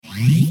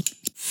The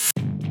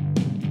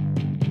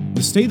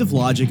State of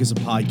Logic is a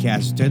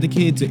podcast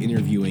dedicated to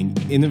interviewing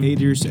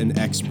innovators and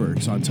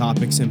experts on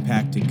topics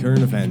impacting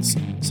current events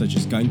such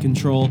as gun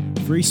control,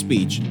 free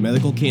speech,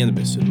 medical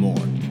cannabis, and more.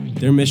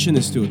 Their mission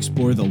is to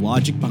explore the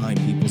logic behind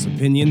people's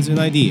opinions and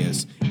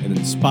ideas and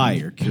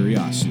inspire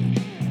curiosity.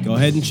 Go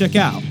ahead and check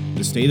out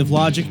the State of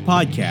Logic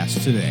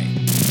podcast today.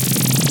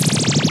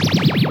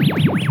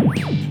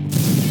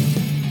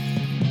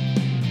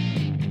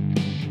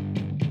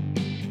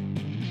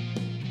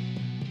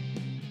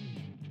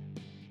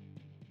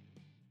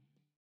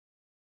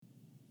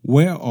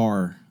 Where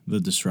are the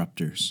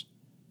disruptors?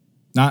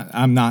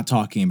 I'm not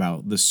talking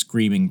about the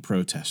screaming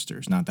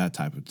protesters, not that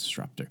type of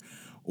disruptor,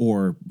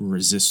 or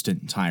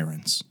resistant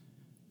tyrants,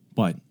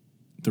 but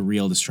the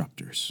real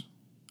disruptors.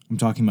 I'm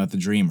talking about the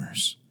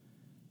dreamers,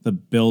 the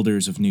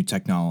builders of new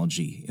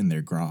technology in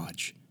their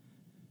garage,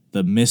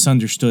 the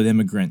misunderstood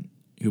immigrant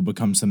who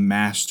becomes the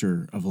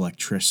master of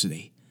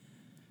electricity,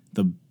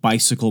 the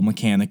bicycle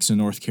mechanics in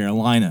North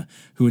Carolina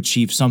who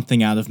achieve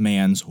something out of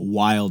man's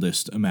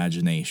wildest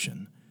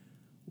imagination.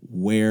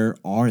 Where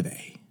are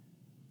they?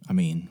 I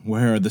mean,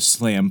 where are the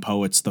slam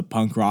poets, the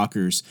punk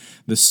rockers,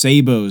 the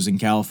sabos in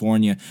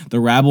California,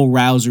 the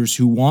rabble-rousers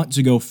who want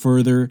to go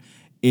further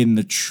in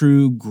the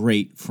true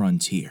great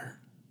frontier?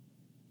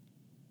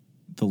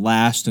 The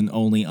last and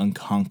only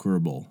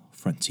unconquerable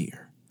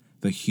frontier,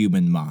 the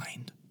human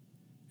mind.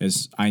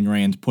 As Ayn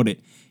Rand put it,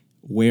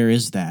 where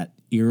is that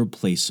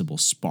irreplaceable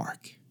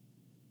spark?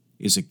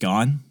 Is it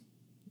gone?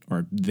 Or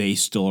are they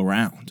still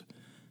around?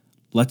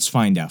 Let's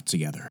find out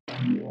together.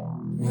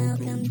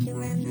 Welcome to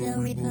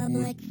Remso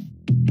Republic.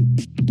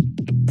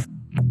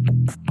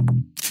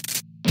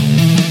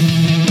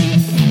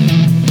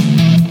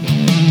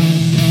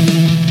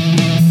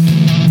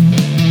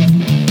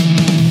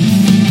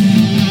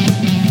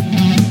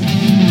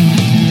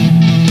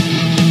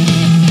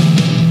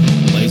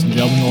 Ladies and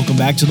gentlemen, welcome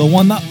back to the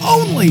one, the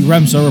only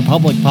Remso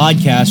Republic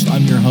podcast.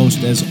 I'm your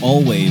host, as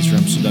always,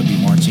 Remso W.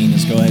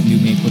 Martinez. Go ahead and do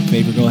me a quick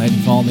favor. Go ahead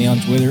and follow me on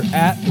Twitter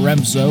at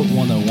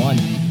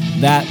Remso101.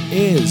 That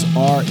is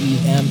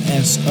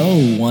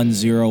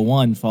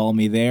REMSO101. Follow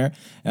me there,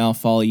 and I'll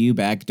follow you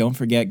back. Don't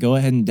forget, go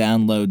ahead and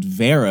download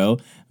Vero,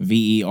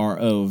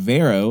 Vero,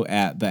 Vero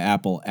at the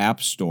Apple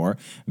App Store.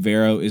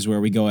 Vero is where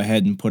we go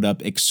ahead and put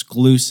up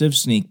exclusive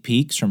sneak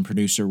peeks from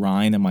producer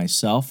Ryan and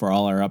myself for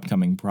all our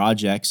upcoming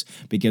projects,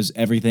 because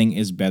everything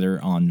is better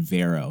on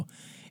Vero.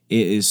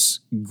 It is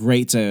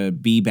great to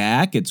be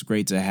back. It's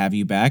great to have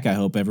you back. I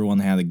hope everyone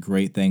had a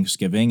great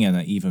Thanksgiving and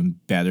an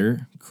even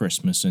better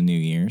Christmas and New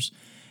Year's.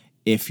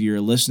 If you're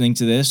listening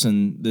to this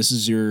and this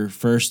is your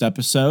first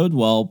episode,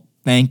 well,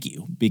 thank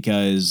you,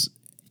 because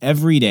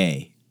every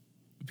day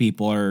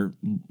people are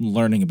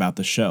learning about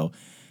the show.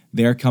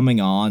 They're coming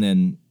on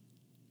and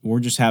we're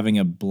just having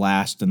a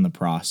blast in the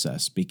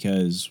process,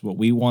 because what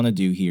we want to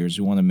do here is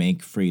we want to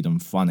make freedom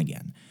fun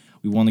again.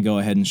 We want to go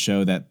ahead and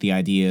show that the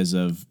ideas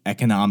of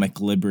economic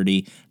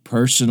liberty,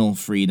 personal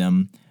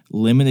freedom,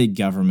 limited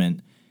government,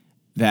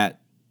 that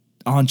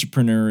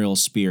entrepreneurial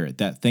spirit,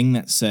 that thing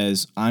that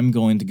says, I'm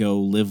going to go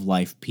live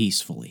life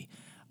peacefully.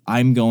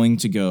 I'm going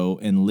to go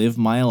and live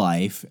my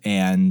life,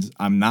 and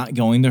I'm not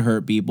going to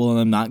hurt people, and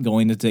I'm not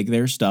going to take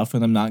their stuff,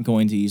 and I'm not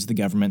going to use the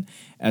government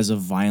as a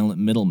violent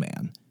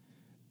middleman.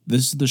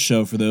 This is the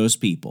show for those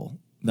people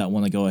that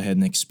want to go ahead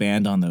and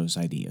expand on those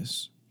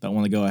ideas, that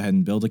want to go ahead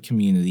and build a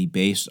community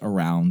based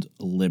around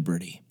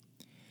liberty.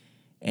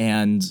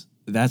 And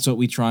that's what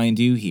we try and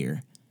do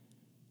here.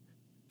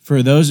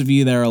 For those of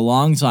you that are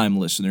longtime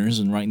listeners,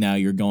 and right now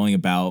you're going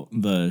about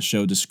the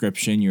show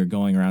description, you're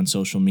going around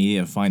social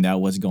media to find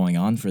out what's going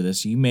on for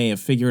this, you may have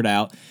figured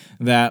out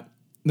that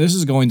this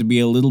is going to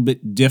be a little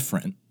bit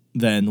different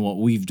than what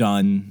we've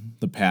done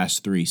the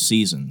past 3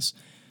 seasons.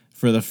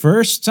 For the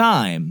first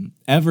time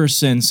ever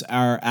since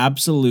our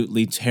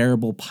absolutely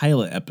terrible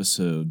pilot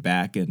episode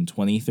back in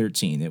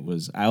 2013,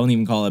 I don't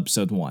even call it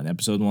episode 1.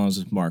 Episode 1 was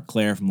with Mark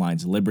Claire from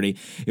Lions of Liberty.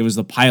 It was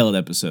the pilot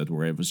episode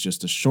where it was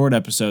just a short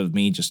episode of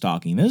me just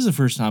talking. This is the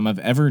first time I've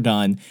ever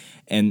done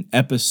an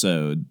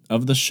episode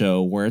of the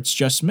show where it's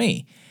just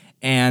me.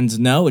 And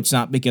no, it's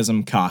not because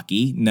I'm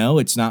cocky. No,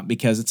 it's not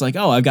because it's like,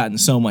 oh, I've gotten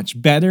so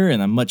much better and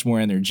I'm much more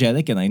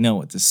energetic and I know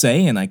what to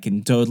say and I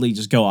can totally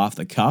just go off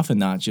the cuff and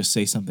not just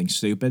say something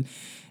stupid.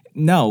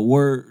 No,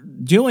 we're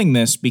doing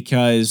this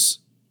because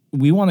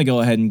we want to go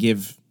ahead and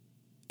give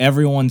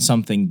everyone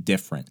something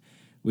different.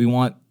 We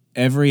want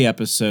every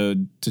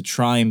episode to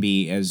try and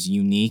be as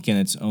unique in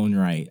its own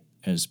right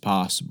as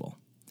possible.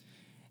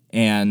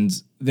 And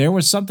there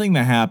was something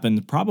that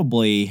happened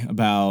probably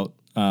about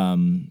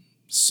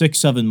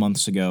 6-7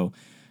 months ago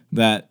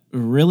that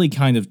really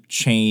kind of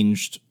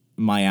changed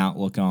my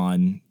outlook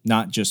on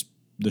not just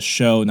the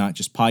show, not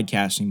just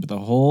podcasting, but the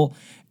whole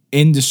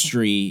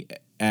industry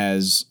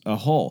as a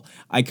whole.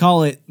 I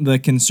call it the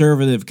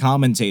conservative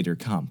commentator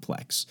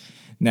complex.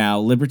 Now,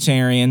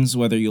 libertarians,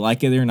 whether you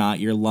like it or not,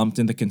 you're lumped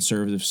in the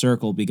conservative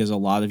circle because a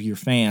lot of your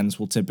fans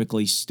will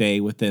typically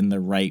stay within the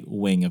right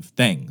wing of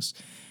things.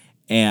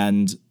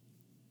 And,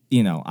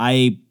 you know,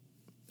 I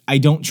I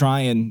don't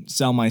try and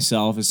sell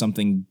myself as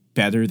something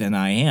better than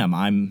I am.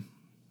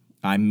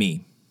 I'm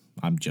me.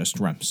 I'm just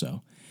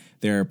Remso.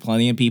 There are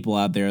plenty of people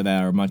out there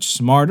that are much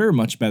smarter,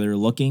 much better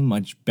looking,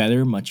 much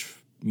better, much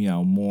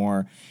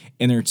more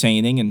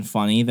entertaining and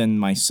funny than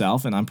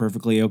myself, and I'm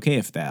perfectly okay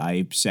with that.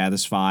 I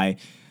satisfy,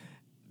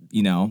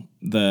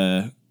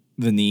 the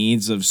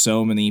needs of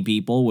so many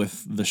people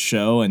with the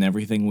show and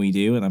everything we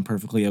do, and I'm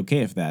perfectly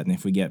okay with that. And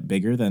if we get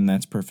bigger, then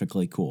that's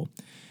perfectly cool.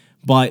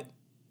 But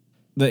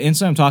the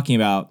incident I'm talking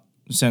about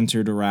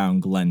centered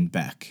around Glenn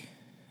Beck.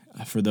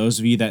 For those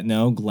of you that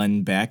know,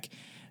 Glenn Beck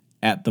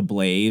at The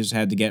Blaze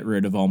had to get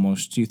rid of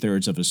almost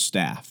 2/3 of his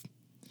staff.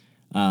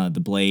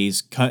 The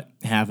Blaze cut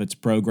half its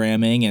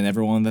programming, and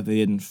everyone that they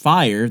didn't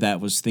fire that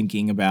was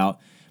thinking about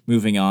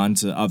moving on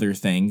to other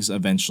things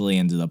eventually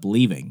ended up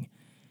leaving.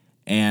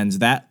 And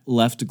that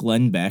left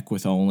Glenn Beck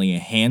with only a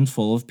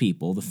handful of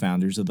people, the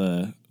founders of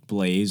the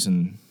Blaze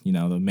and,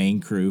 the main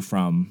crew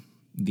from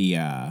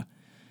the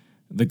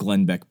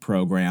Glenn Beck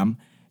program.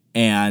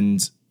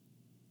 And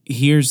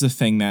here's the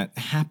thing that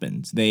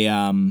happened. They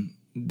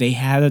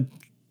had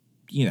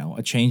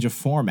a change of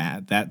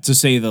format, that to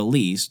say the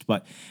least,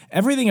 but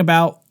everything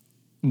about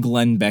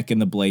Glenn Beck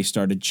and the Blaze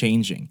started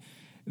changing.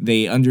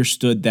 They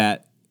understood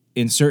that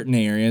in certain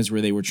areas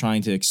where they were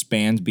trying to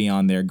expand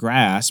beyond their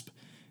grasp,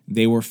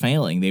 they were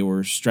failing. They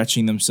were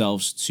stretching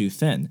themselves too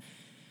thin.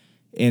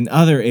 In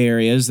other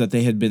areas that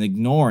they had been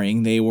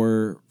ignoring, they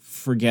were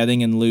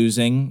forgetting and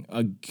losing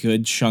a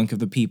good chunk of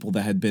the people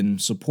that had been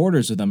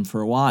supporters of them for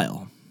a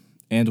while.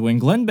 And when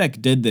Glenn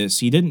Beck did this,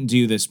 he didn't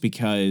do this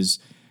because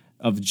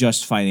of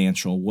just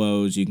financial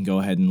woes. You can go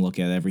ahead and look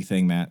at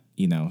everything that,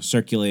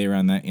 circulated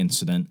around that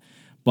incident.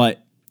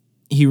 But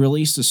he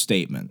released a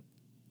statement.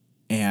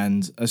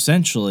 And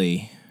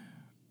essentially,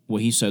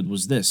 what he said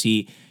was this.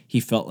 He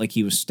felt like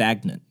he was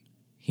stagnant.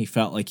 He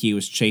felt like he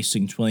was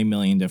chasing 20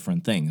 million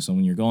different things. And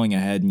when you're going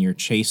ahead and you're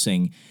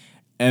chasing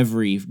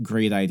every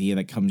great idea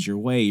that comes your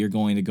way, you're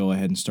going to go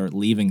ahead and start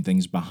leaving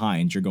things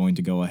behind. You're going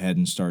to go ahead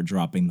and start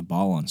dropping the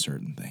ball on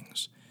certain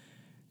things.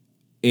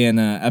 In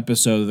an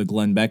episode of the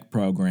Glenn Beck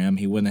program,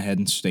 he went ahead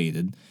and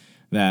stated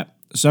that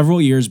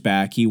several years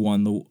back, he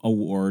won the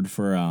award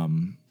for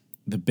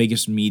the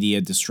biggest media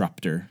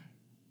disruptor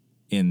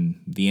in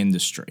the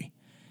industry.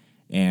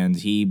 And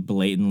he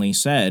blatantly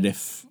said,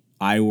 if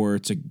I were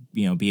to,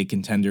 be a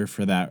contender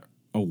for that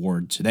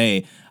award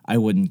today, I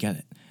wouldn't get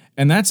it.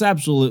 And that's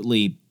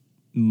absolutely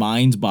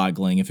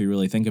mind-boggling if you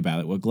really think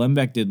about it. What Glenn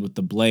Beck did with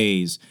The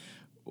Blaze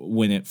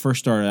when it first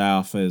started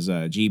off as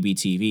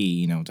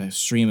GBTV, to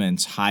stream an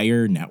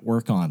entire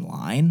network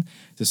online,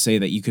 to say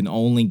that you can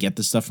only get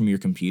the stuff from your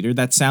computer,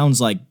 that sounds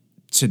like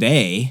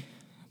today,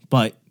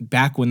 but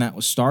back when that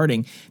was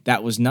starting,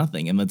 that was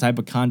nothing. And the type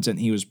of content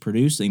he was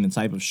producing, the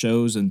type of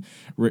shows and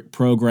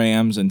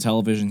programs and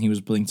television he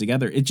was putting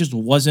together, it just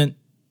wasn't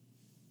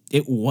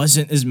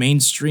as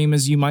mainstream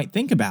as you might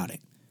think about it.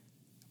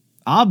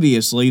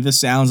 Obviously, this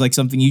sounds like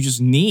something you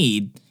just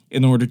need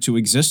in order to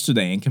exist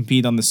today and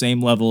compete on the same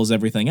level as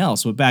everything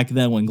else. But back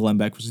then, when Glenn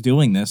Beck was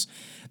doing this,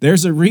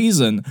 there's a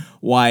reason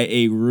why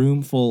a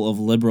room full of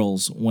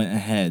liberals went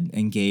ahead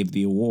and gave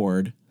the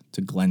award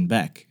to Glenn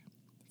Beck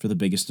for the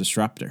biggest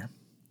disruptor.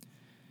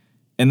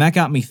 And that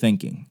got me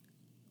thinking,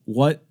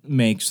 what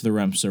makes the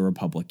Remso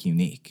Republic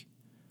unique?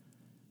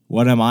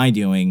 What am I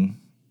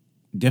doing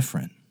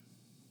different?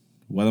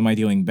 What am I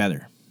doing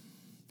better?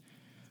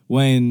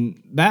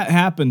 When that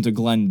happened to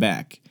Glenn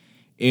Beck,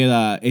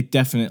 it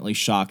definitely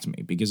shocked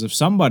me, because if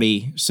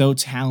somebody so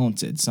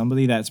talented,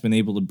 somebody that's been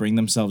able to bring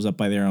themselves up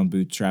by their own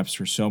bootstraps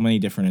for so many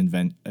different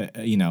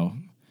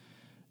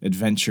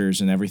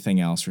adventures and everything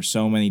else, for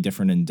so many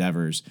different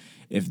endeavors,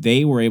 if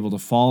they were able to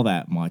fall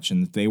that much,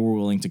 and if they were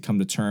willing to come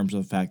to terms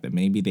with the fact that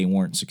maybe they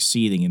weren't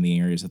succeeding in the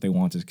areas that they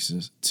wanted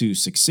to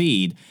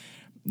succeed,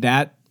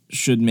 that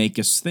should make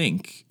us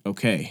think,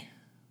 okay,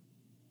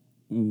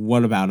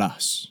 what about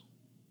us?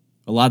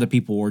 A lot of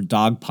people were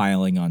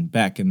dogpiling on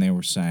Beck, and they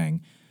were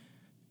saying,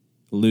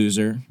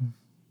 loser,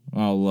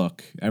 oh,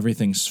 look,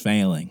 everything's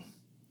failing.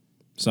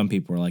 Some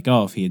people were like,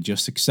 oh, if he had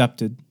just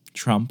accepted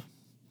Trump,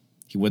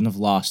 he wouldn't have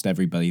lost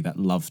everybody that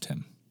loved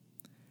him.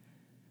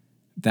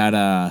 That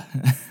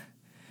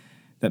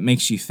that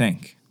makes you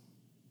think.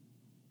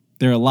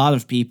 There are a lot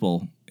of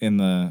people in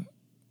the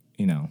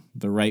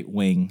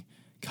right-wing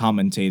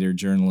commentator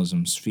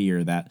journalism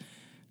sphere that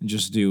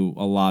just do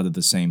a lot of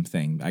the same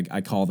thing.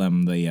 I call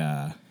them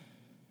the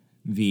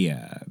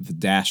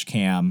dash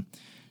cam,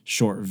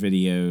 short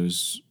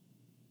videos,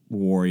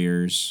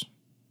 warriors,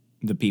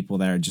 the people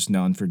that are just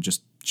known for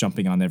just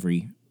jumping on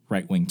every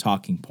right-wing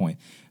talking point.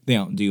 They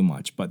don't do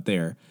much, but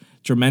they're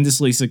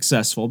tremendously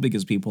successful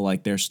because people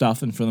like their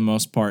stuff, and for the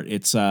most part,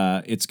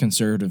 it's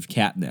conservative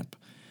catnip.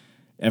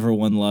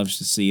 Everyone loves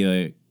to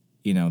see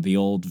the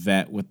old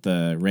vet with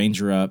the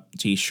Ranger Up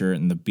t-shirt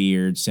and the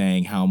beard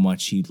saying how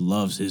much he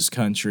loves his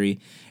country,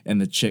 and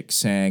the chick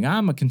saying,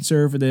 I'm a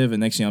conservative, and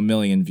next thing you know, 1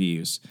 million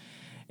views.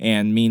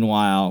 And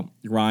meanwhile,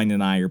 Ryan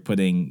and I are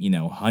putting,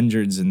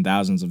 hundreds and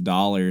thousands of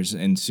dollars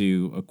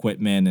into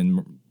equipment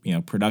and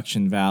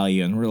production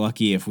value, and we're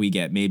lucky if we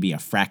get maybe a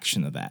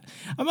fraction of that.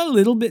 I'm a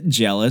little bit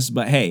jealous,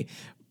 but hey,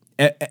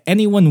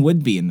 anyone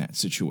would be in that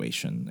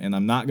situation, and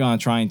I'm not going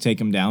to try and take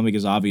them down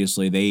because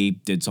obviously they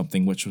did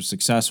something which was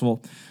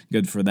successful.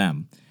 Good for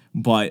them.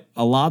 But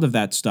a lot of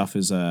that stuff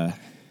is a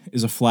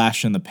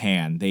flash in the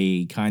pan.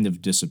 They kind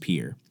of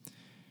disappear.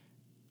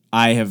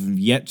 I have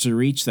yet to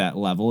reach that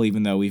level,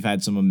 even though we've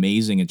had some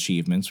amazing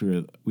achievements.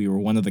 We were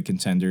one of the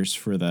contenders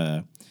for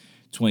the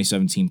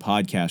 2017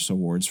 Podcast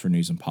Awards for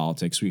News and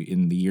Politics.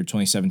 In the year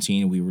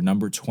 2017, we were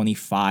number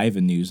 25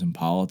 in News and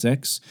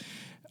Politics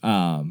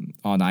on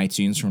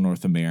iTunes for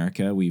North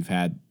America. We've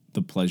had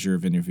the pleasure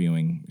of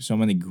interviewing so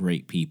many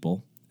great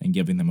people and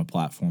giving them a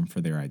platform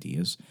for their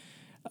ideas.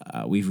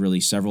 We've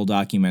released several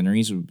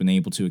documentaries. We've been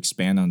able to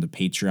expand onto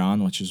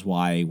Patreon, which is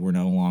why we're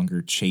no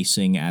longer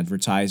chasing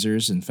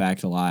advertisers. In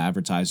fact, a lot of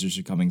advertisers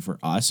are coming for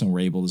us, and we're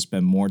able to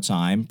spend more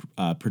time,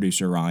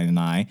 producer Ryan and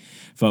I,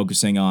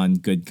 focusing on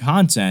good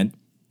content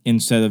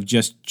instead of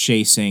just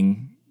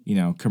chasing,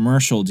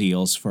 commercial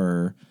deals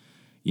for,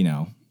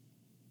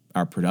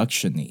 our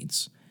production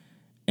needs.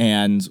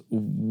 And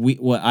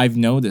what I've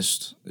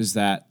noticed is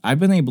that I've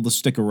been able to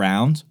stick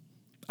around.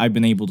 I've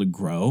been able to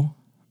grow.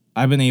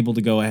 I've been able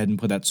to go ahead and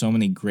put out so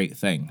many great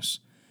things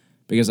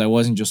because I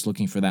wasn't just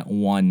looking for that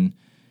one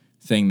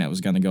thing that was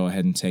going to go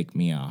ahead and take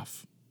me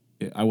off.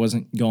 I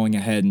wasn't going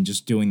ahead and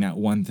just doing that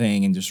one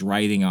thing and just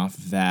writing off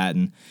of that.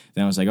 And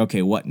then I was like,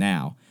 okay, what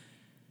now?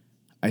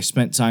 I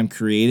spent time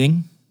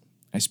creating.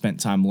 I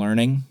spent time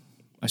learning.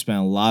 I spent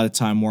a lot of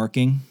time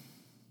working,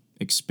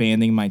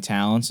 expanding my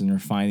talents and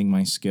refining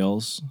my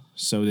skills.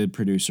 So did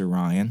producer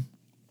Ryan.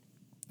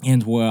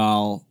 And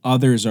while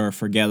others are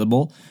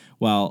forgettable,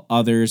 while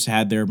others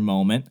had their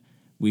moment,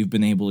 we've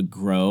been able to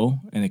grow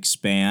and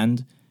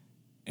expand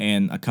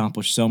and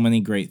accomplish so many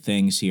great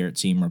things here at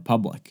Team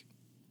Republic.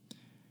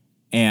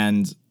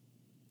 And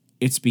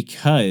it's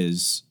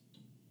because,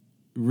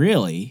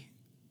 really,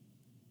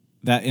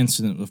 that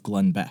incident with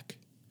Glenn Beck.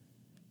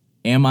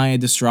 Am I a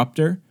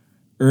disruptor,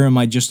 or am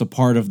I just a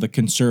part of the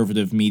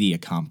conservative media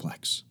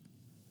complex?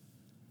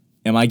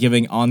 Am I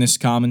giving honest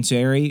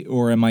commentary,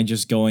 or am I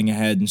just going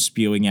ahead and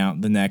spewing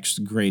out the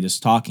next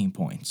greatest talking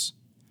points?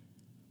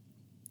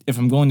 If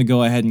I'm going to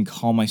go ahead and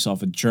call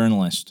myself a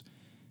journalist,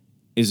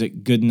 is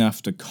it good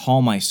enough to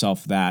call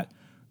myself that,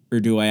 or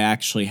do I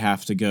actually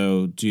have to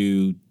go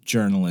do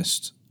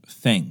journalist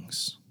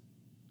things?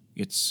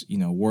 It's,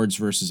 words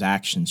versus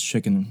actions,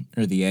 chicken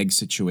or the egg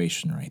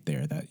situation right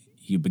there that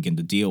you begin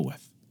to deal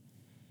with.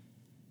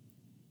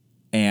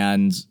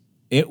 And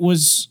it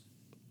was,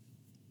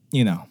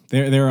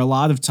 there are a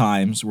lot of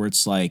times where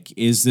it's like,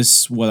 is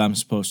this what I'm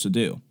supposed to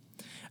do?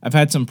 I've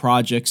had some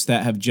projects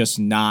that have just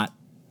not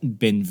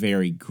been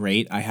very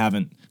great. I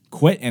haven't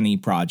quit any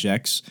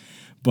projects,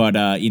 but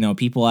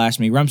people ask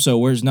me, Remso,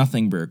 where's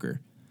Nothing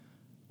Burger?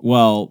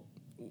 Well,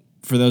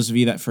 for those of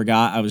you that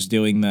forgot, I was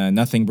doing the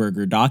Nothing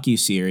Burger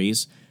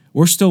docuseries.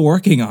 We're still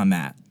working on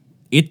that.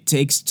 It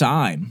takes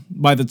time.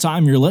 By the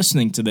time you're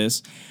listening to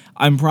this,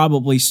 I'm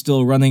probably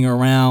still running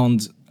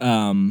around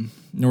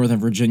Northern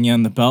Virginia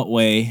and the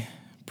Beltway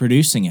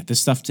producing it. This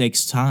stuff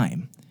takes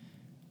time.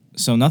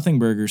 So Nothing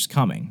Burger's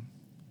coming.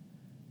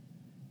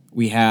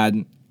 We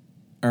had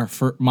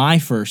my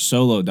first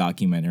solo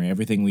documentary.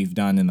 Everything we've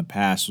done in the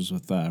past was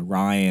with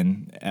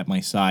Ryan at my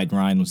side.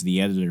 Ryan was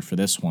the editor for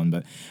this one,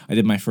 but I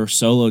did my first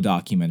solo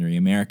documentary,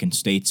 American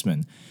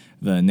Statesman,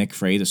 the Nick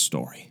Freitas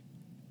story.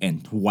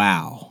 And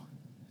wow,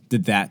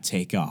 did that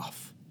take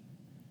off.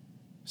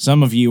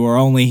 Some of you are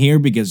only here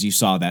because you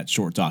saw that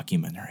short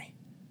documentary.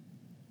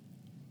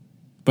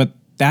 But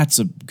that's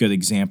a good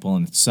example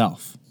in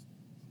itself.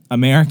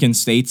 American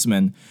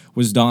Statesman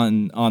was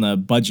done on a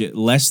budget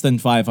less than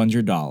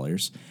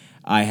 $500.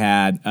 I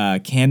had a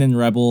Canon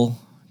Rebel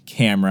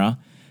camera,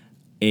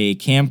 a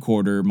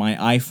camcorder, my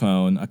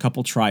iPhone, a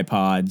couple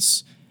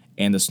tripods,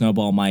 and a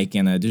snowball mic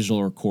and a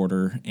digital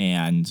recorder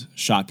and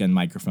shotgun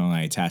microphone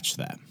I attached to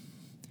that.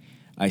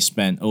 I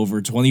spent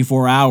over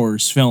 24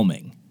 hours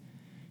filming.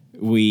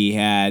 We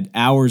had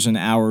hours and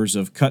hours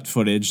of cut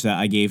footage that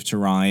I gave to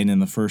Ryan in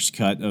the first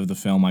cut of the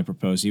film I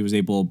proposed. He was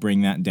able to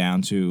bring that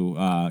down to,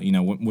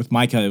 with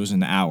my cut, it was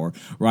an hour.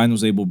 Ryan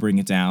was able to bring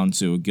it down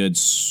to a good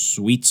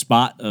sweet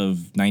spot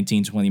of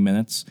 19, 20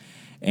 minutes.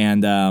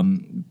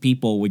 And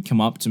people would come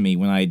up to me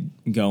when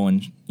I'd go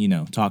and,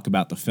 talk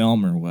about the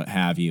film or what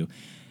have you.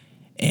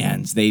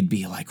 And they'd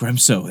be like,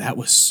 Remso, that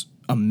was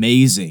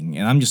amazing.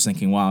 And I'm just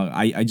thinking, wow,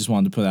 I just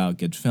wanted to put out a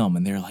good film.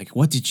 And they're like,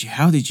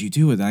 how did you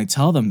do it? And I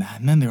tell them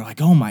that. And then they're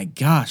like, oh my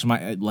gosh,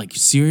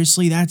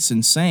 seriously, that's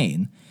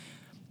insane.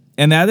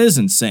 And that is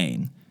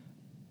insane.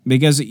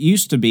 Because it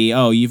used to be,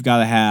 you've got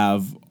to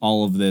have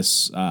all of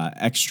this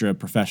extra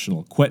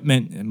professional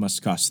equipment. It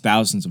must cost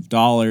thousands of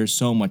dollars,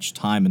 so much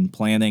time and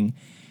planning.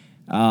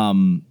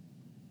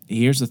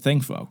 Here's the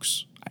thing,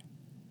 folks.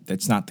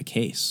 That's not the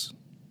case.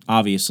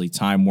 Obviously,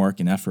 time,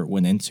 work, and effort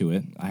went into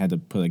it. I had to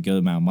put a good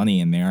amount of money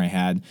in there. I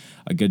had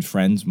a good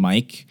friend,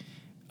 Mike,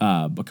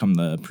 become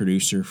the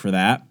producer for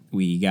that.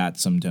 We got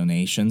some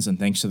donations, and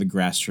thanks to the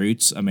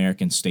grassroots,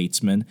 American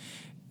Statesman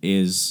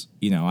is,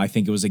 I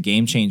think it was a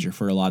game changer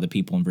for a lot of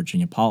people in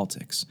Virginia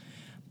politics.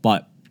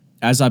 But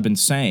as I've been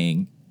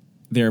saying,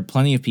 there are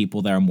plenty of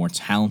people that are more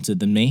talented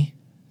than me,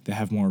 that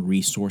have more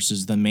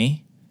resources than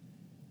me,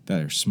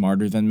 that are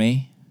smarter than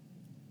me.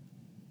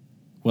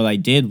 What I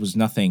did was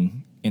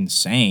nothing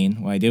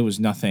insane. What I did was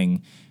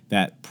nothing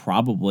that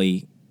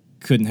probably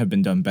couldn't have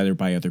been done better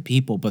by other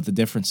people, but the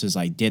difference is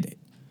I did it.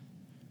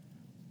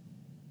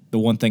 The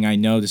one thing I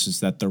notice is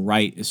that the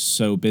right is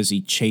so busy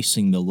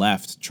chasing the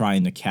left,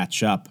 trying to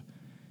catch up.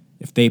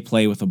 If they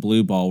play with a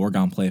blue ball, we're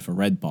going to play with a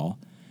red ball.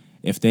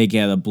 If they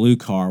get a blue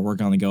car, we're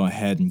going to go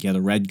ahead and get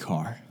a red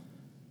car.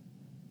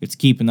 It's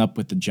keeping up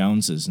with the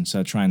Joneses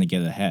instead of trying to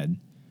get ahead.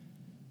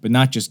 But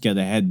not just get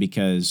ahead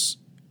because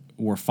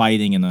we're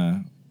fighting in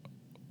a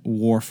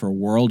war for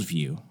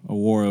worldview, a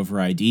war over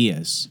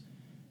ideas,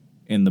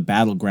 in the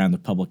battleground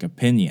of public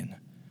opinion.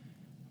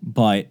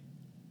 But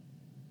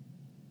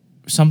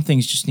some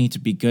things just need to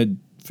be good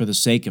for the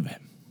sake of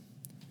it.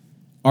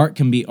 Art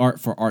can be art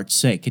for art's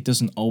sake. It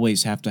doesn't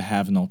always have to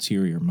have an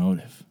ulterior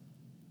motive.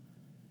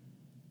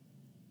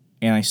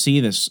 And I see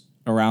this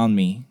around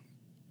me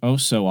oh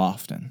so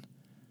often.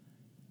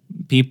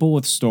 People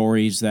with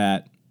stories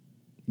that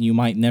you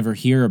might never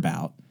hear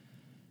about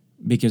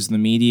because the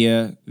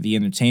media, the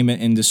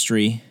entertainment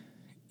industry,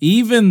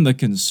 even the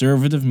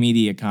conservative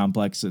media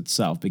complex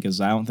itself,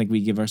 because I don't think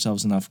we give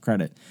ourselves enough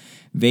credit,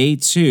 they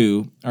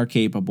too are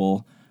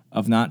capable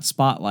of not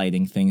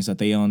spotlighting things that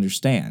they don't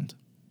understand,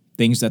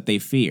 things that they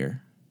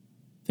fear,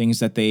 things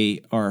that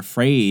they are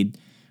afraid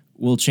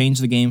will change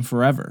the game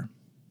forever.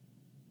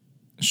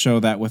 Show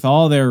that with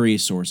all their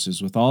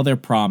resources, with all their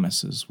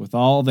promises, with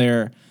all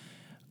their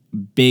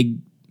big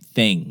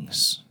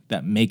things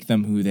that make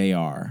them who they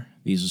are,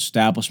 these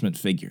establishment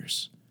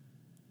figures,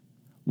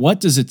 what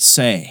does it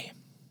say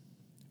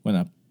when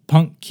a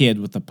punk kid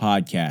with a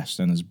podcast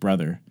and his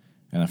brother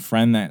and a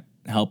friend that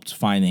helped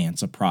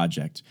finance a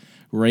project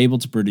were able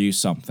to produce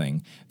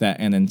something that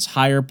an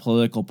entire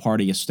political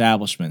party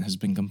establishment has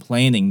been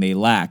complaining they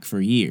lack for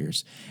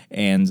years,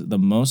 and the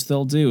most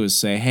they'll do is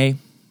say, hey,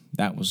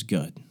 that was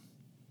good.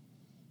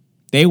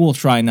 They will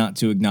try not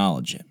to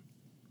acknowledge it.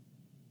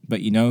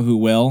 But you know who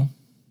will?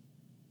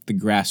 The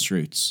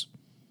grassroots.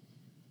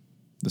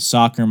 The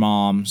soccer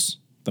moms,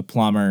 the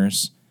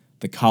plumbers,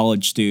 the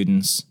college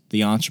students,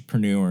 the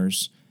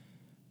entrepreneurs,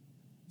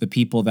 the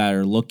people that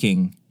are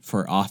looking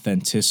for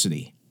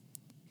authenticity,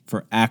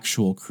 for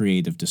actual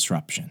creative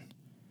disruption,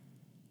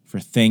 for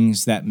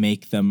things that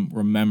make them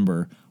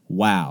remember,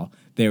 wow,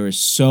 there is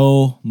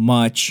so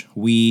much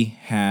we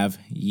have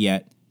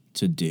yet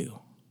to do.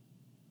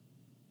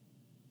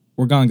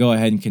 We're going to go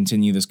ahead and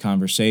continue this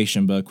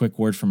conversation, but a quick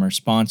word from our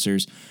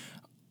sponsors.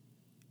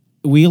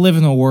 We live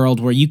in a world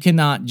where you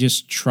cannot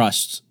just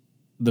trust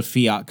the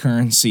fiat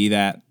currency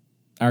that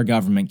our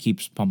government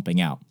keeps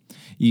pumping out.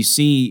 You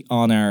see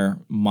on our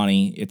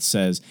money, it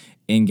says,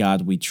 in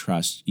God we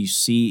trust. You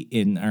see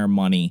in our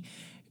money,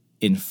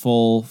 in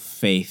full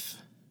faith.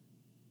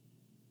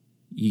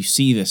 You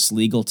see this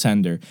legal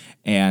tender,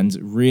 and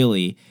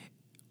really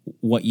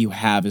what you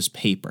have is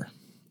paper.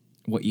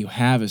 What you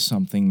have is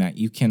something that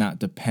you cannot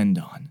depend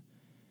on.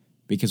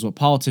 Because what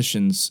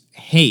politicians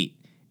hate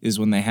is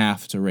when they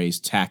have to raise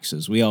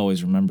taxes. We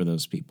always remember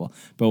those people.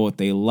 But what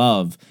they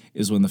love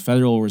is when the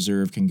Federal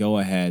Reserve can go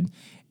ahead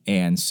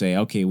and say,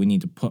 okay, we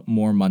need to put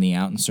more money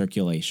out in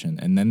circulation.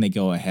 And then they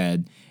go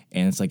ahead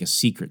and it's like a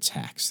secret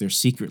tax. They're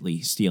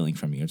secretly stealing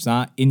from you. It's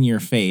not in your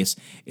face.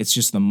 It's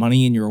just the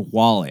money in your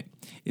wallet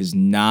is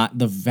not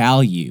the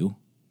value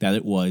that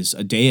it was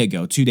a day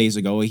ago, 2 days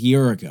ago, a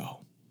year ago.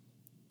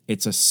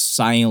 It's a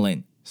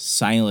silent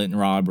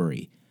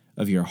robbery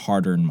of your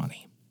hard-earned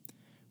money.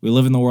 We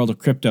live in the world of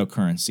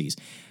cryptocurrencies,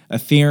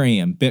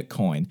 Ethereum,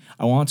 Bitcoin.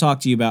 I want to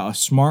talk to you about a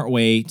smart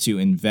way to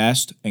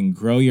invest and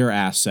grow your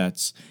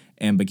assets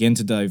and begin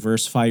to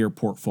diversify your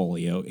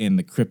portfolio in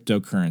the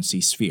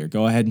cryptocurrency sphere.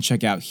 Go ahead and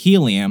check out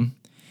Helium.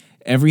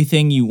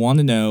 Everything you want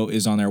to know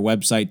is on our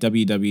website,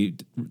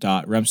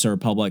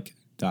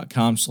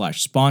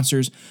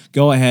 www.remsarepublic.com/sponsors.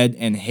 Go ahead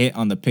and hit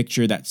on the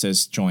picture that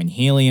says join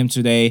Helium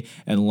today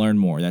and learn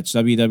more. That's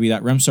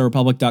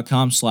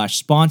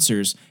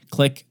www.remsarepublic.com/sponsors.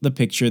 Click the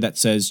picture that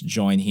says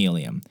join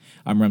Helium.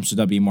 I'm Remso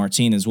W.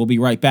 Martinez. We'll be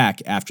right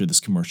back after this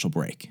commercial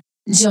break.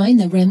 Join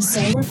the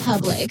Remso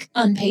Republic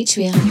on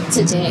Patreon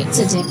today.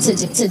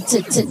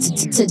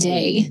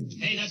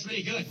 Hey, that's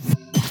pretty good.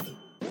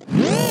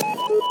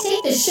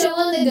 Take the show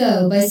on the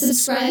go by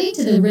subscribing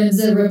to the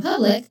Remso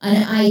Republic on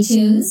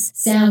iTunes,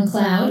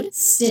 SoundCloud,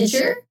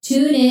 Stitcher,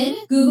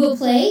 TuneIn, Google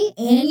Play,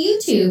 and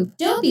YouTube.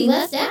 Don't be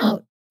left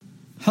out.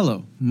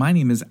 Hello, my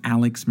name is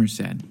Alex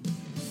Merced,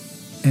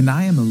 and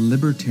I am a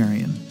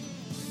libertarian.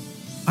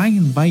 I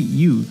invite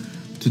you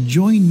to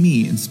join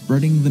me in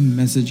spreading the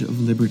message of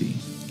liberty.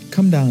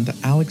 Come down to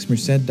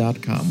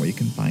alexmerced.com where you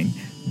can find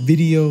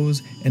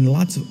videos and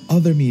lots of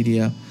other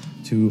media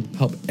to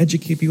help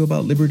educate people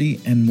about liberty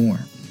and more.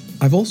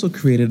 I've also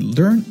created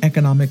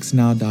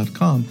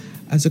LearnEconomicsNow.com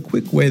as a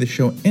quick way to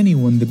show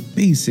anyone the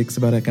basics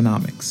about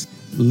economics.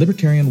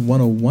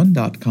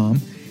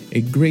 Libertarian101.com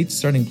a great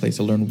starting place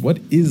to learn what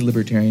is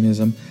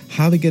libertarianism,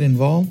 how to get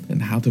involved,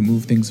 and how to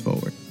move things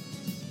forward.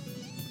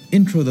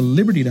 Intro to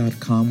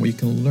liberty.com, where you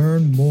can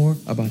learn more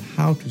about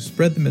how to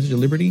spread the message of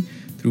liberty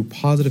through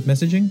positive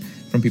messaging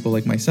from people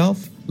like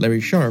myself,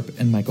 Larry Sharp,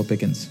 and Michael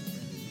Pickens.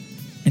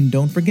 And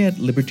don't forget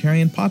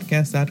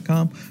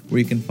libertarianpodcast.com, where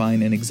you can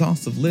find an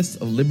exhaustive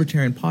list of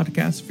libertarian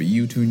podcasts for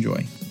you to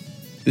enjoy.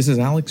 This is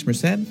Alex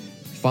Merced.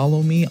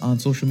 Follow me on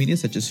social media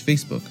such as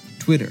Facebook,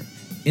 Twitter,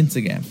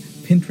 Instagram,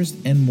 Pinterest,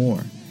 and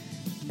more.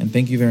 And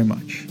thank you very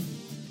much.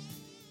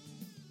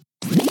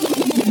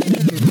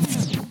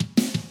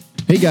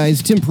 Hey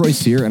guys, Tim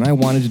Preuss here, and I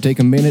wanted to take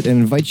a minute and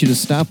invite you to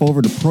stop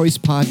over to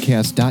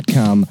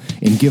PreussPodcast.com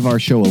and give our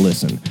show a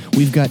listen.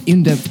 We've got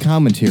in-depth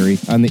commentary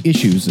on the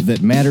issues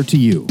that matter to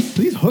you.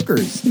 These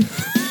hookers,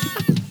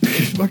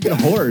 fucking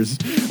whores,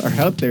 are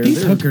out there.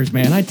 These hookers,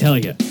 man, I tell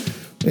you.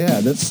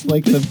 Yeah, that's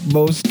like the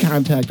most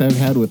contact I've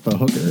had with the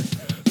hooker.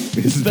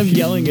 Is them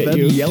yelling at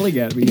you. Yelling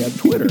at me on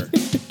Twitter.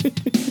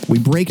 We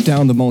break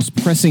down the most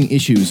pressing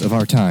issues of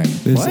our time.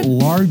 This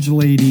large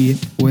lady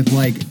with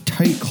like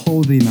tight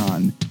clothing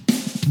on.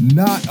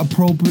 Not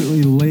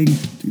appropriately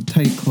linked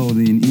tight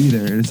clothing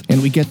either.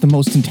 And we get the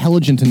most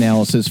intelligent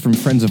analysis from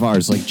friends of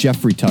ours like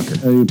Jeffrey Tucker.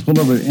 You pulled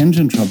over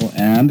engine trouble,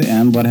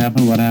 and what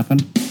happened? What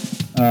happened?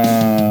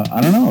 I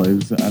don't know.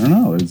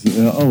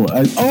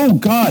 Oh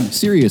God!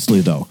 Seriously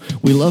though,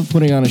 we love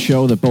putting on a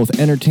show that both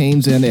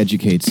entertains and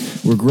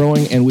educates. We're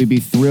growing, and we'd be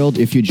thrilled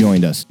if you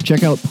joined us.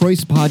 Check out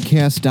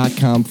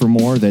PreussPodcast.com for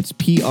more. That's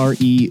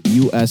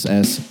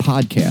PREUSS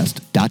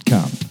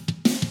podcast.com.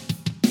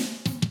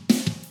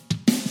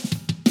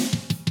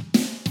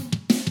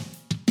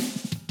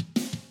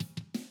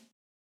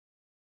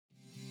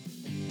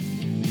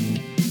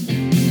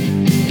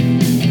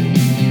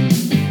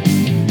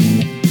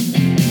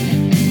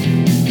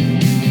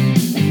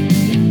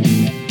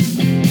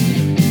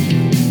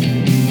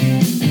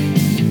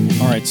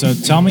 So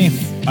tell me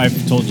if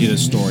I've told you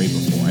this story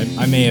before.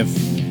 I may have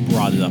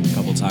brought it up a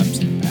couple times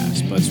in the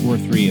past, but it's worth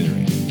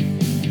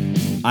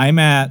reiterating. I'm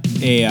at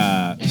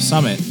a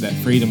summit that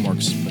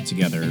FreedomWorks put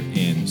together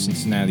in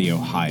Cincinnati,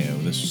 Ohio.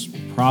 This was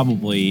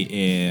probably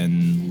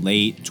in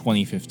late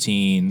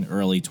 2015,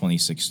 early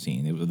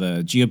 2016.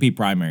 The GOP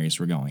primaries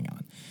were going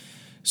on.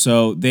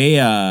 So they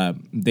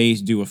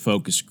do a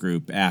focus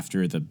group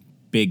after the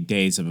big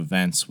days of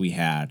events. We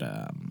had,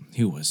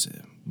 who was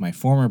it? My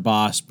former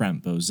boss,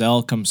 Brent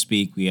Bozell, come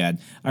speak.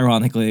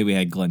 Ironically, we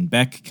had Glenn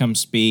Beck come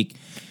speak.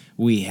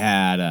 We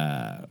had,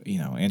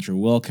 Andrew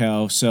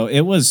Wilco. So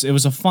it was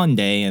a fun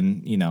day,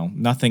 and,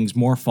 nothing's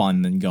more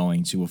fun than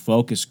going to a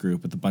focus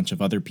group with a bunch of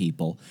other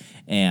people.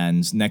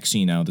 And next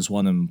thing you know, this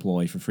one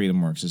employee for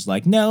FreedomWorks is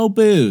like, no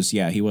booze.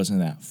 Yeah, he wasn't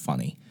that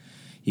funny.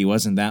 He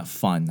wasn't that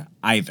fun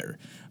either.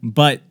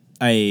 But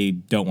I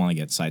don't want to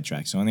get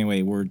sidetracked. So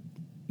anyway, we're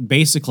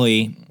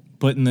basically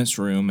put in this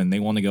room, and they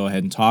want to go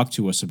ahead and talk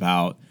to us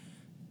about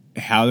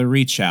how to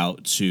reach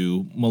out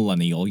to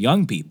millennial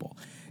young people.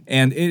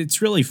 And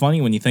it's really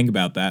funny when you think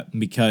about that,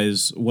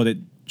 because what it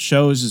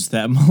shows is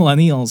that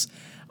millennials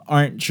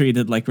aren't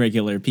treated like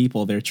regular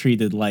people. They're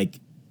treated like,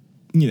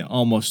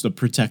 almost a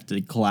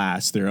protected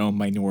class, their own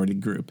minority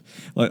group.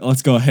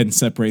 Let's go ahead and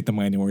separate the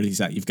minorities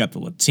out. You've got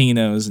the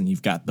Latinos, and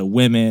you've got the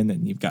women,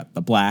 and you've got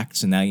the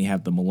blacks, and now you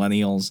have the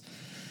millennials.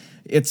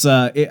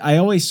 I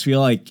always feel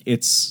like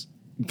it's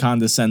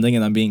condescending,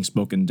 and I'm being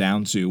spoken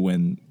down to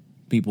when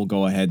people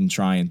go ahead and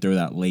try and throw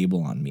that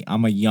label on me.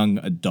 I'm a young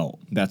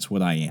adult. That's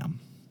what I am.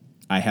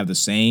 I have the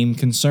same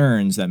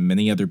concerns that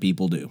many other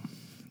people do.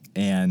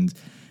 And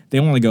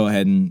they want to go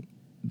ahead and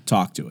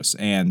talk to us.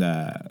 And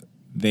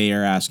they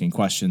are asking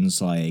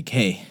questions like,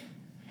 hey,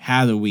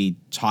 how do we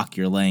talk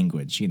your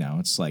language?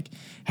 It's like,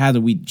 how do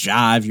we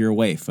jive your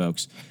way,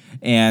 folks?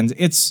 And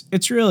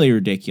it's really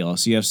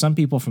ridiculous. You have some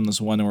people from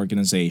this one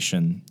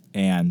organization,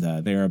 and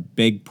they're a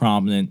big,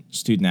 prominent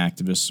student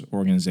activist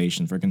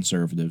organization for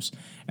conservatives,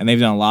 and they've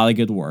done a lot of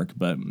good work.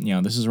 But,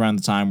 this is around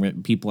the time where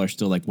people are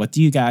still like, what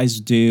do you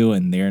guys do?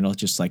 And they're not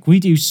just like, we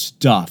do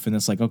stuff. And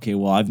it's like, okay,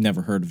 well, I've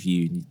never heard of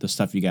you. The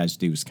stuff you guys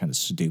do is kind of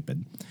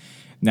stupid.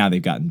 Now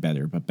they've gotten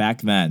better. But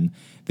back then,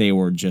 they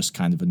were just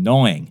kind of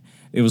annoying.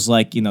 It was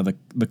like,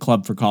 the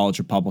Club for College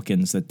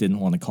Republicans that didn't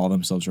want to call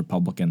themselves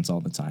Republicans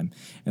all the time.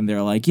 And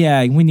they're like,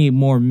 yeah, we need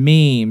more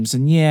memes.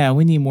 And yeah,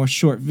 we need more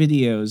short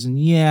videos. And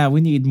yeah,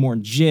 we need more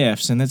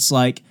GIFs. And it's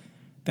like,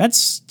 that's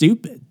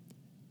stupid.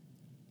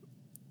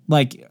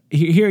 Like,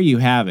 here you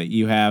have it.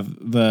 You have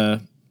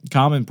the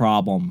common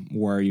problem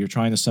where you're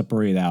trying to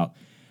separate out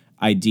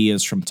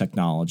ideas from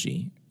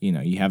technology.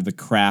 You have the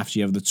craft,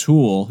 you have the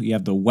tool, you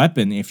have the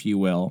weapon, if you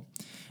will.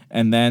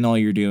 And then all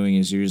you're doing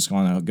is you're just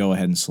going to go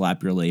ahead and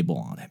slap your label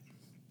on it.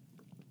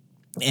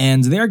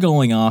 And they're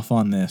going off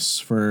on this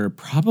for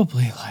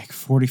probably like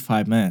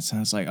 45 minutes. And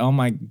I was like, oh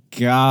my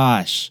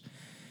gosh.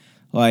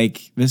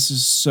 Like, this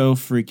is so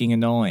freaking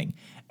annoying.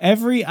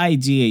 Every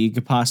idea you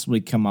could possibly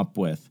come up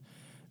with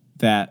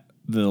that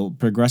the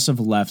progressive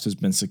left has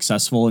been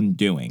successful in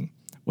doing,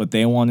 what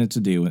they wanted to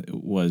do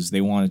was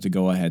they wanted to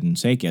go ahead and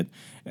take it,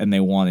 and they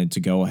wanted to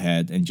go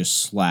ahead and just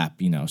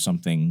slap,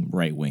 something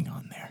right-wing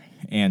on there.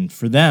 And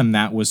for them,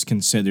 that was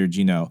considered,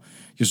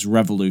 just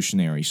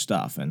revolutionary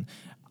stuff. And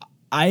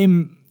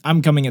I'm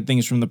coming at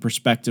things from the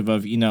perspective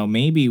of,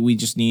 maybe we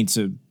just need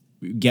to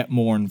get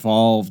more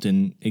involved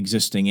in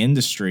existing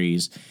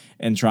industries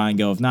and try and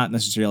go, if not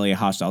necessarily a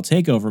hostile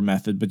takeover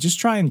method, but just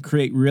try and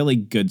create really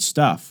good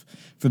stuff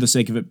for the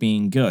sake of it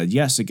being good.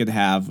 Yes, it could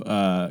have,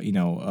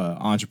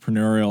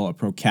 entrepreneurial, a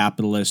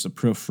pro-capitalist, a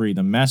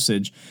pro-freedom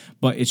message,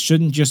 but it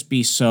shouldn't just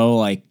be so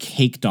like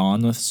caked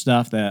on with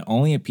stuff that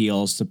only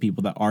appeals to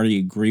people that already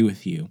agree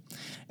with you.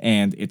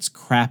 And it's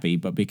crappy,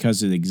 but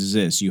because it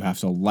exists, you have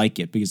to like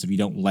it, because if you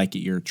don't like it,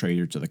 you're a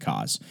traitor to the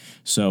cause.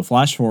 So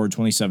flash forward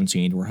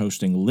 2017, we're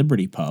hosting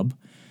Liberty Pub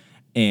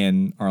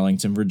in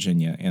Arlington,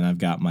 Virginia, and I've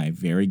got my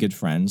very good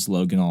friends,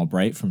 Logan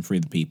Albright from Free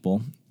the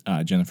People,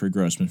 Jennifer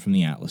Grossman from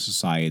the Atlas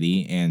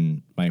Society,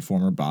 and my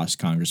former boss,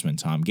 Congressman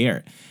Tom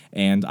Garrett.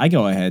 And I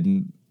go ahead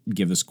and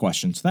give this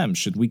question to them.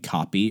 Should we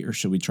copy or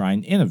should we try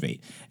and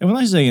innovate? And when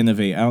I say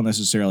innovate, I don't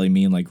necessarily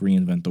mean like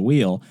reinvent the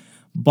wheel,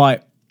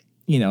 but,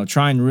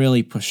 try and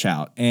really push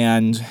out.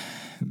 And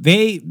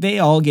they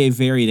all gave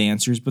varied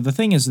answers, but the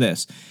thing is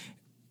this.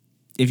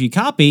 If you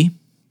copy.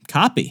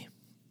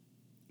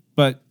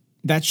 But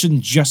that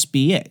shouldn't just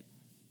be it.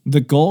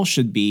 The goal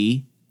should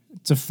be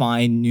to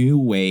find new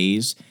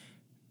ways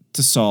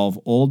to solve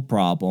old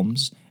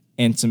problems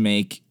and to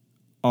make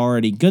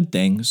already good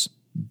things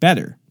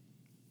better.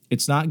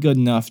 It's not good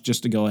enough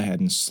just to go ahead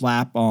and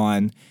slap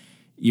on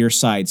your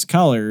side's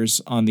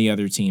colors on the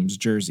other team's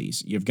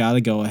jerseys. You've got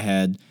to go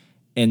ahead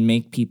and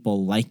make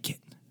people like it.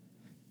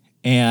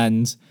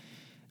 And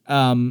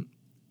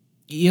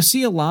you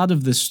see a lot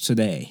of this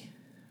today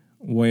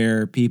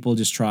where people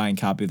just try and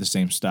copy the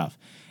same stuff.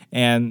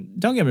 And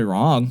don't get me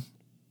wrong,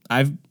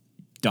 I've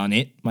done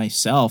it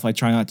myself. I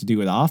try not to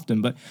do it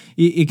often, but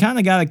you kind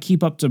of got to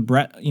keep up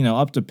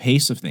to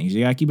pace of things.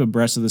 You got to keep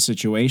abreast of the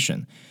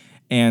situation,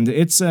 and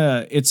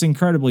it's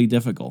incredibly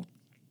difficult.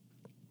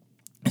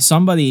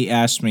 Somebody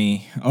asked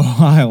me a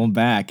while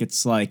back.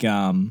 It's like,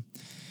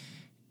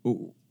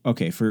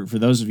 okay, for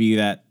those of you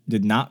that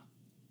did not,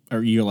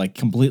 or you're like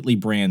completely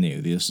brand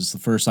new, this is the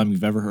first time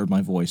you've ever heard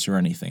my voice or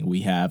anything.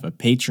 We have a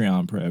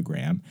Patreon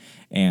program,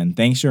 and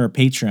thanks to our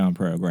Patreon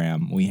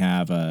program, we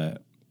have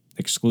a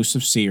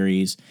exclusive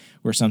series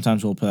where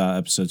sometimes we'll put out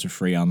episodes for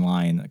free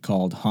online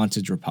called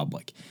Haunted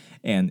Republic.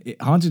 And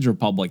Haunted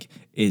Republic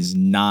is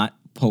not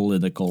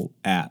political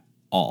at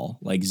all,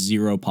 like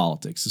zero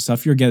politics. The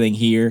stuff you're getting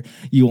here,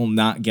 you will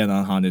not get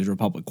on Haunted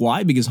Republic.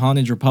 Why? Because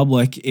Haunted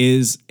Republic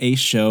is a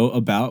show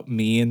about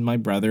me and my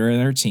brother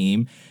and our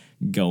team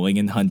going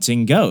and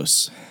hunting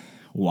ghosts.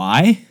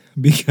 Why?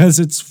 Because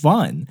it's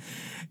fun.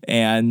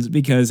 And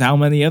because how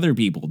many other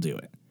people do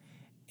it.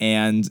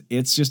 And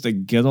it's just a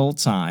good old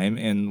time.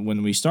 And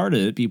when we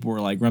started it, people were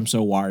like,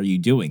 Remso, why are you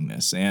doing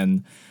this?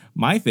 And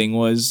my thing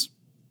was,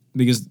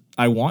 because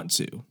I want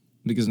to.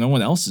 Because no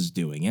one else is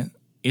doing it.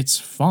 It's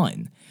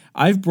fun.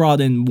 I've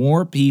brought in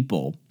more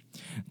people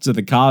to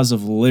the cause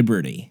of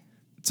liberty,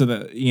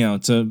 to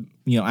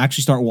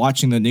actually start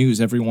watching the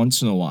news every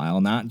once in a while,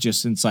 not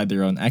just inside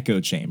their own echo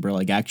chamber,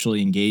 like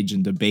actually engage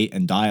in debate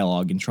and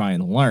dialogue and try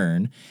and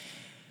learn,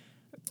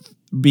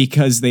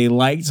 because they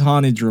liked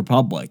Haunted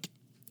Republic.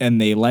 And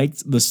they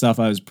liked the stuff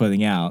I was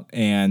putting out,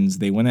 and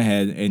they went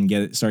ahead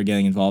and started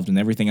getting involved in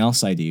everything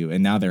else I do,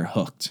 and now they're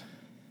hooked.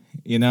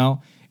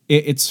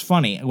 It's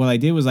funny. What I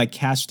did was I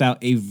cast out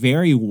a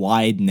very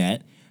wide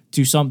net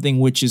to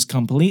something which is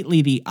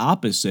completely the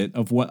opposite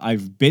of what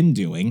I've been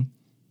doing,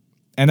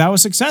 and I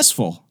was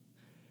successful.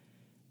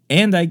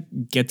 And I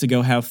get to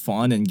go have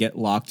fun and get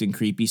locked in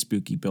creepy,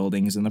 spooky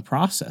buildings in the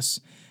process.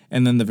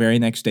 And then the very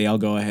next day, I'll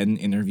go ahead and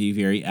interview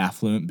very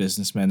affluent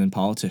businessmen and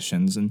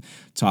politicians and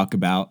talk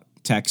about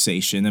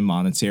taxation and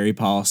monetary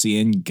policy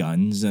and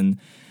guns and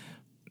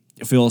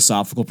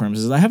philosophical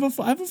premises.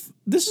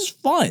 This is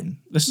fun.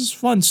 This is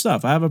fun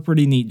stuff. I have a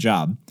pretty neat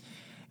job.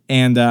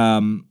 And,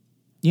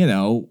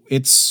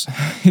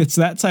 it's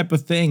that type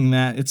of thing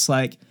that it's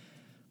like,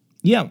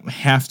 you don't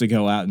have to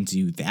go out and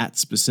do that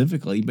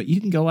specifically, but you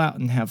can go out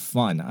and have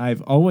fun.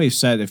 I've always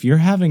said, if you're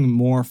having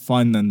more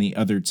fun than the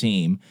other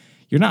team,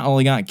 you're not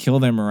only going to kill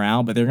their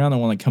morale, but they're going to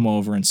want to come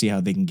over and see how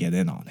they can get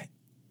in on it.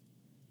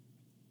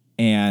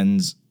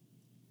 And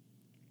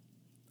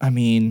I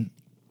mean,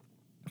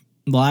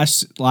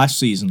 last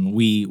season,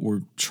 we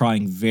were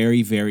trying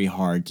very, very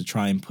hard to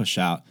try and push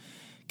out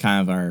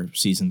kind of our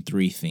season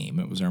 3 theme.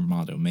 It was our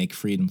motto, make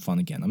freedom fun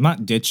again. I'm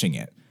not ditching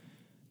it.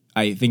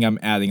 I think I'm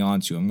adding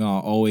on to it. I'm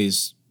going to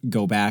always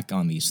go back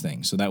on these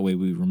things, so that way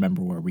we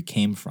remember where we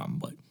came from.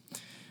 But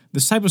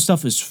this type of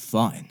stuff is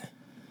fun.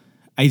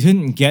 I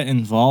didn't get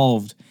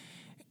involved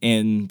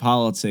in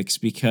politics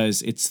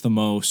because it's the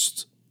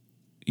most,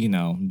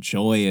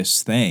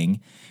 joyous thing.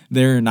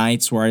 There are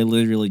nights where I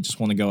literally just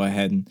want to go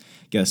ahead and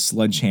get a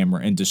sledgehammer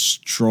and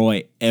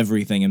destroy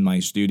everything in my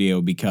studio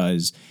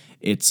because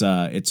it's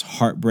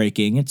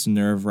heartbreaking, it's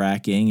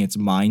nerve-wracking, it's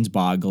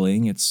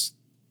mind-boggling, it's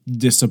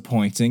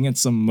disappointing.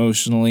 It's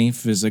emotionally,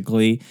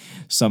 physically,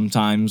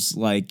 sometimes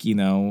like,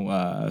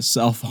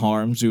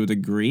 self-harm to a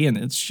degree. And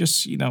it's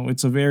just,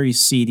 it's a very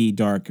seedy,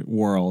 dark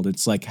world.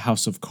 It's like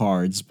House of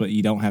Cards, but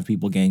you don't have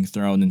people getting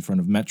thrown in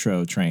front of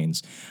metro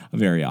trains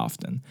very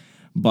often.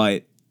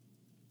 But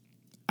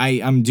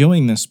I'm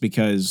doing this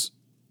because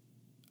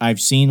I've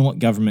seen what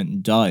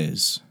government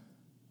does.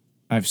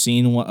 I've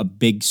seen what a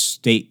big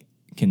state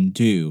can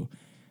do.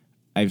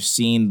 I've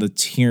seen the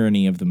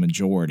tyranny of the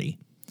majority.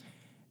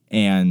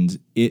 And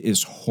it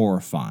is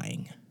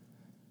horrifying.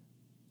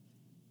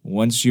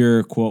 Once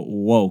you're, quote,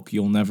 woke,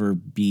 you'll never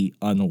be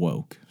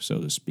unwoke,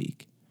 so to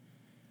speak.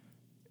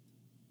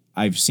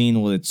 I've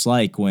seen what it's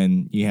like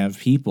when you have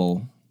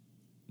people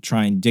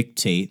try and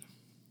dictate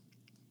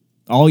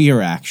all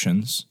your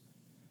actions.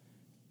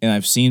 And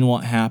I've seen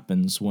what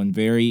happens when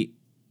very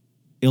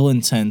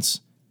ill-intent,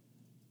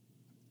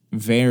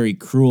 very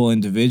cruel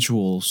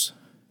individuals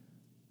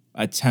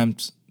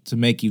attempt to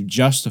make you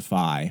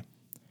justify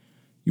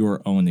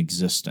your own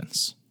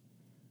existence.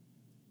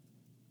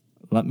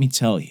 Let me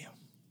tell you,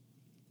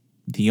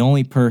 the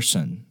only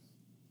person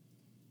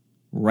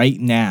right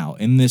now,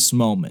 in this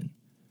moment,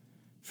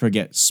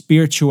 forget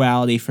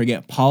spirituality,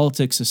 forget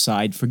politics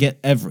aside, forget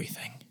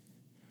everything.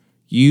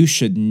 You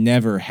should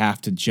never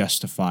have to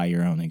justify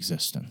your own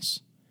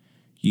existence.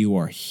 You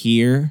are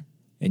here,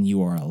 and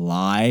you are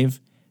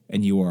alive,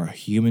 and you are a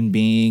human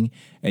being,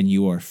 and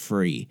you are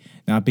free.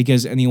 Not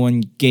because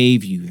anyone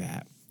gave you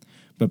that,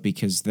 but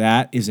because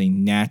that is a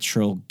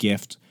natural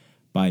gift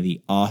by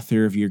the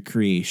author of your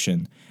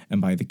creation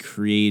and by the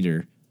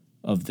creator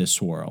of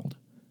this world.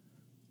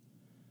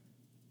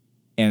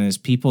 And as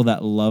people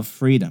that love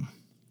freedom,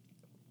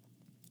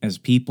 as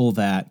people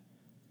that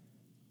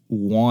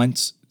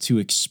want to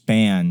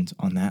expand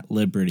on that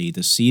liberty,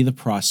 to see the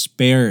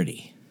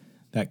prosperity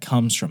that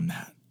comes from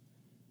that,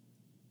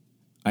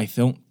 I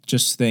don't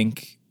just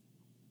think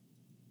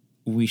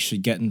we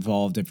should get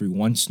involved every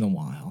once in a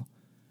while.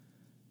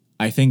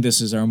 I think this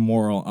is our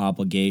moral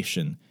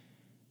obligation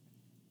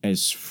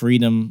as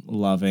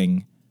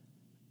freedom-loving,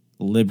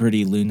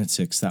 liberty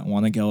lunatics that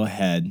want to go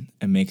ahead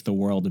and make the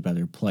world a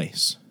better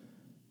place.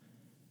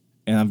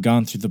 And I've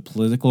gone through the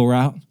political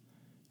route.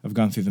 I've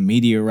gone through the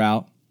media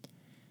route.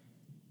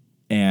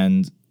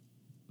 And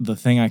the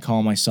thing I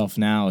call myself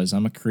now is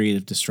I'm a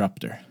creative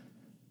disruptor.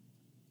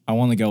 I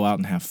want to go out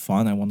and have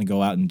fun. I want to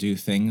go out and do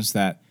things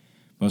that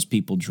most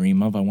people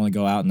dream of. I want to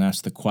go out and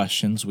ask the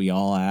questions we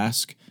all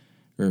ask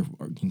or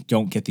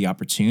don't get the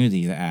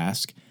opportunity to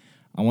ask.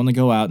 I want to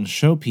go out and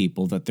show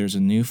people that there's a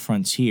new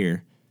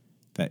frontier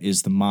that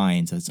is the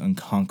mind, that's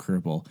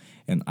unconquerable,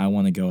 and I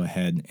want to go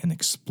ahead and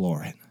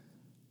explore it.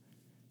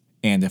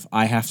 And if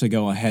I have to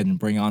go ahead and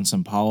bring on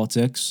some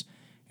politics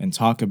and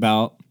talk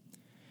about,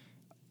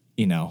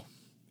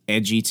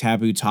 edgy,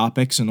 taboo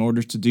topics in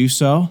order to do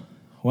so,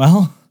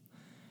 well,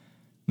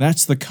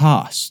 that's the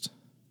cost.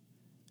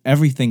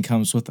 Everything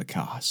comes with a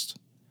cost.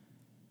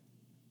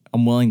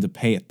 I'm willing to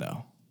pay it,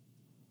 though.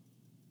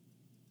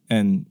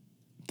 And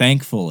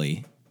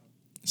thankfully,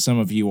 some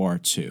of you are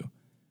too.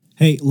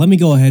 Hey, let me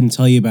go ahead and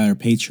tell you about our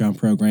Patreon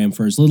program.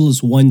 For as little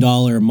as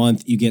 $1 a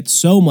month, you get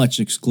so much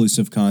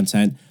exclusive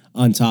content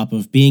on top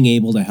of being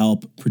able to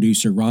help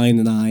producer Ryan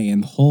and I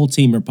and the whole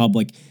Team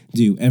Republic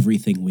do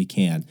everything we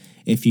can.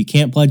 If you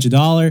can't pledge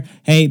 $1,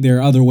 hey, there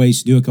are other ways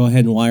to do it. Go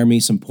ahead and wire me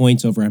some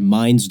points over at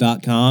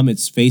Minds.com.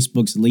 It's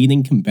Facebook's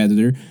leading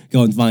competitor.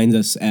 Go and find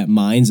us at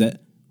Minds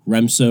at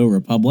Remso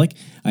Republic.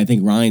 I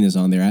think Ryan is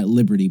on there at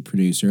Liberty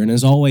Producer. And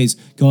as always,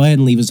 go ahead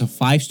and leave us a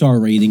 5-star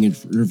rating and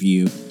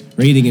review.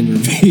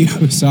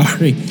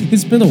 Sorry.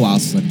 It's been a while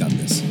since I've done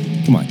this.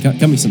 Come on,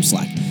 cut me some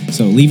slack.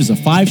 So leave us a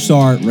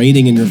 5-star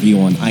rating and review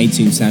on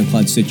iTunes,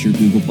 SoundCloud, Stitcher,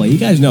 Google Play. You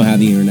guys know how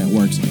the internet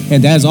works.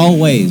 And as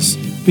always,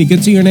 be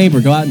good to your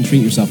neighbor. Go out and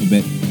treat yourself a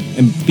bit.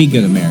 And be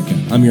good, America.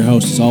 I'm your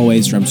host, as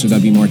always, Remso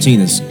W.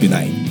 Martinez. Good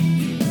night.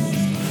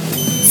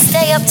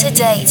 Stay up to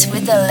date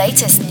with the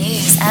latest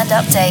news and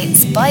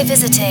updates by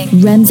visiting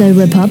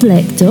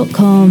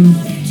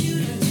RemsoRepublic.com.